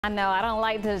I know I don't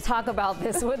like to talk about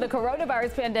this with the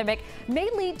coronavirus pandemic may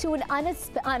lead to an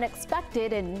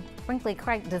unexpected and frankly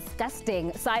quite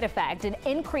disgusting side effect, an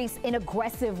increase in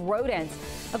aggressive rodents.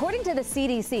 According to the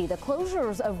CDC, the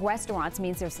closures of restaurants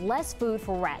means there's less food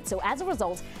for rats. So as a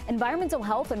result, environmental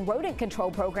health and rodent control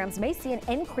programs may see an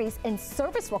increase in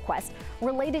service requests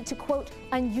related to, quote,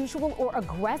 unusual or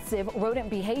aggressive rodent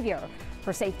behavior.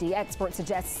 For safety, experts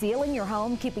suggest sealing your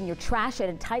home, keeping your trash in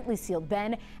a tightly sealed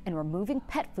bin, and removing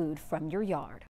pet food from your yard.